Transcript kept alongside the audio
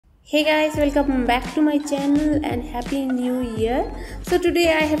Hey guys, welcome back to my channel and happy new year. So today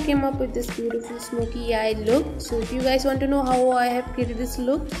I have came up with this beautiful smoky eye look. So if you guys want to know how I have created this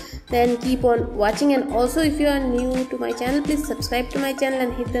look, then keep on watching. And also if you are new to my channel, please subscribe to my channel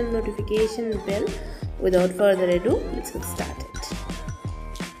and hit the notification bell. Without further ado, let's get started.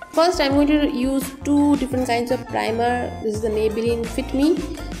 First I'm going to use two different kinds of primer. This is the Maybelline Fit Me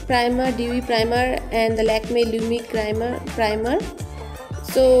primer, Dewy primer, and the Lakme Lumi primer.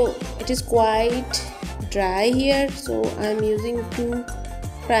 So it is quite dry here, so I'm using two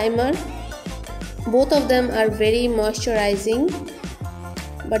primer. Both of them are very moisturizing,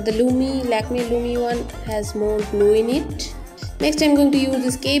 but the Lakme Lumi one has more glow in it. Next I'm going to use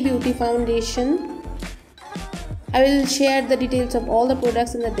this K Beauty foundation. I will share the details of all the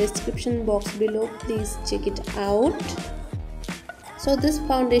products in the description box below. Please check it out. So this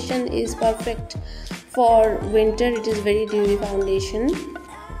foundation is perfect for winter. It is very dewy foundation.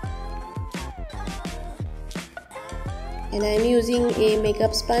 And I am using a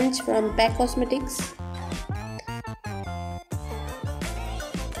makeup sponge from Pack Cosmetics.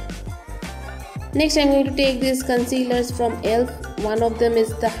 Next I am going to take these concealers from e.l.f. One of them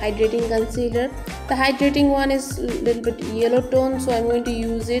is the Hydrating concealer. The Hydrating one is a little bit yellow tone, so I am going to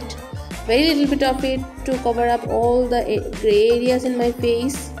use it, very little bit of it, to cover up all the gray areas in my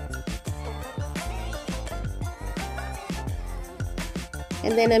face.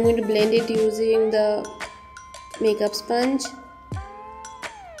 And then I am going to blend it using the makeup sponge.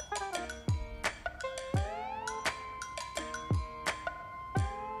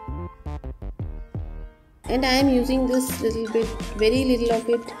 And I am using this little bit, very little of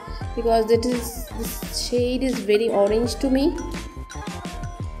it, because this shade is very orange to me.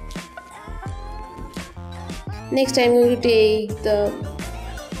 Next I am going to take the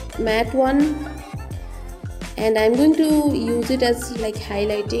matte one, and I am going to use it as like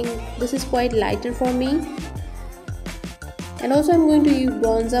highlighting. This is quite lighter for me. And also I am going to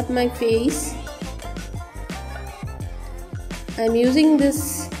bronze up my face. I am using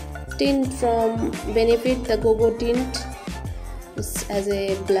this tint from Benefit, the GoGo tint, as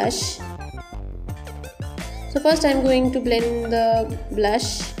a blush. So first I am going to blend the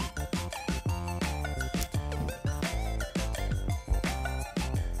blush.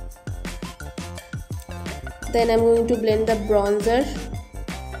 Then I am going to blend the bronzer.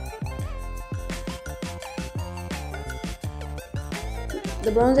 The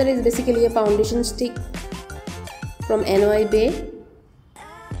bronzer is basically a foundation stick from NY Bay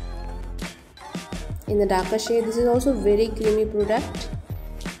in the darker shade. This is also very creamy product.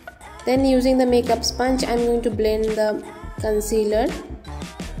 Then using the makeup sponge, I am going to blend the concealer.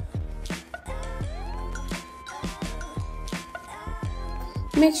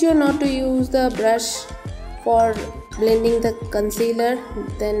 Make sure not to use the brush for blending the concealer,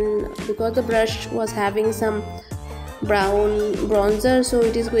 then because the brush was having some brown bronzer, so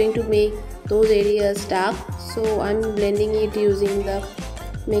it is going to make those areas dark. So I'm blending it using the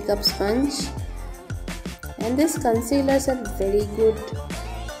makeup sponge. And these concealers are very good.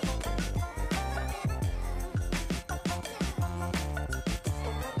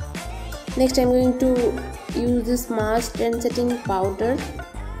 Next I'm going to use this Mars Trend Setting powder.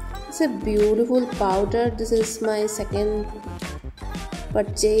 It's a beautiful powder. This is my second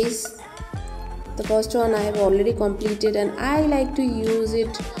purchase. The first one I have already completed, and I like to use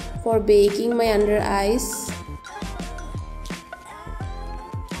it for baking my under eyes.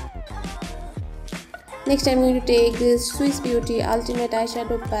 Next I'm going to take this Swiss Beauty Ultimate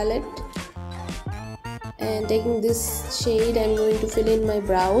Eyeshadow palette, and taking this shade I'm going to fill in my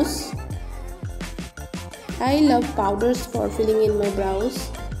brows. I love powders for filling in my brows.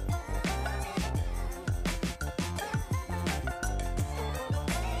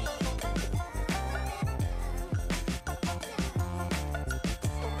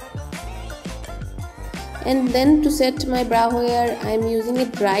 And then to set my brow hair, I am using a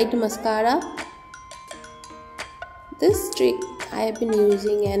dried mascara. This trick I have been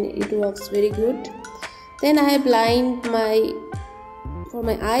using and it works very good. Then I have lined for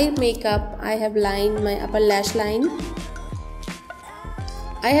my eye makeup, I have lined my upper lash line.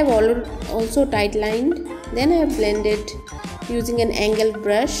 I have also tight lined. Then I have blended using an angled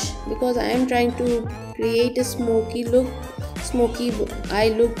brush, because I am trying to create a smoky eye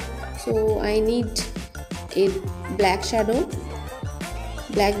look. So I need a black shadow,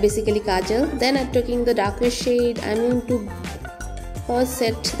 black basically kajal. Then I'm taking the darkest shade. I'm going to first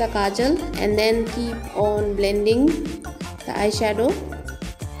set the kajal and then keep on blending the eyeshadow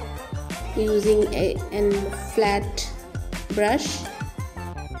using a flat brush.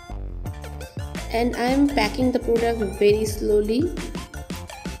 And I am packing the product very slowly.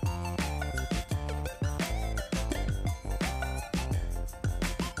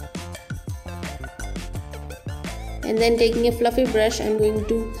 And then taking a fluffy brush, I'm going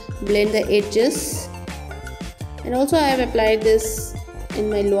to blend the edges. And also I have applied this in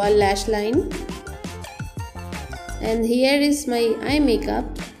my lower lash line. And here is my eye makeup.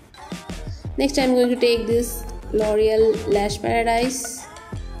 Next I'm going to take this L'Oreal Lash Paradise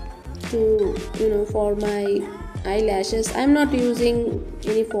to for my eyelashes. I'm not using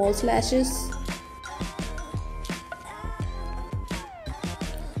any false lashes.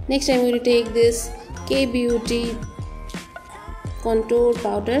 Next I'm going to take this K-Beauty contour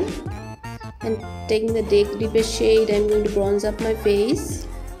powder and taking the deepest shade, I'm going to bronze up my face.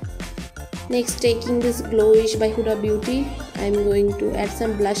 Next, taking this Glowish by Huda Beauty, I'm going to add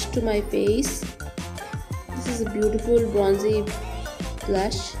some blush to my face. This is a beautiful bronzy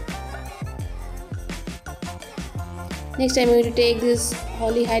blush. Next I'm going to take this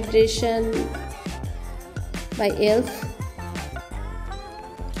Holy Hydration by e.l.f.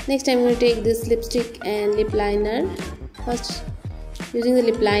 Next I'm going to take this lipstick and lip liner. First, using the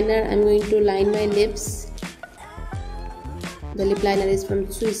lip liner, I'm going to line my lips. The lip liner is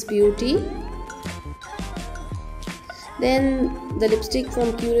from Swiss Beauty. Then the lipstick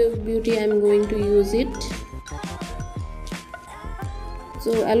from KIRO Beauty, I'm going to use it.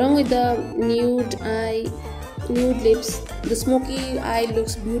 So along with the nude lips, the smoky eye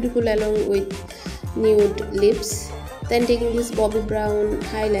looks beautiful along with nude lips. Then taking this Bobbi Brown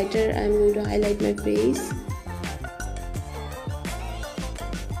highlighter, I'm going to highlight my face.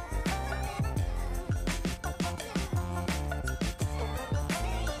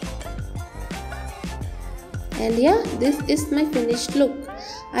 And yeah, this is my finished look.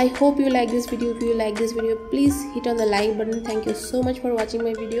 I hope you like this video. If you like this video, please hit on the like button. Thank you so much for watching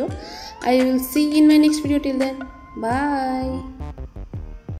my video. I will see you in my next video. Till then, bye.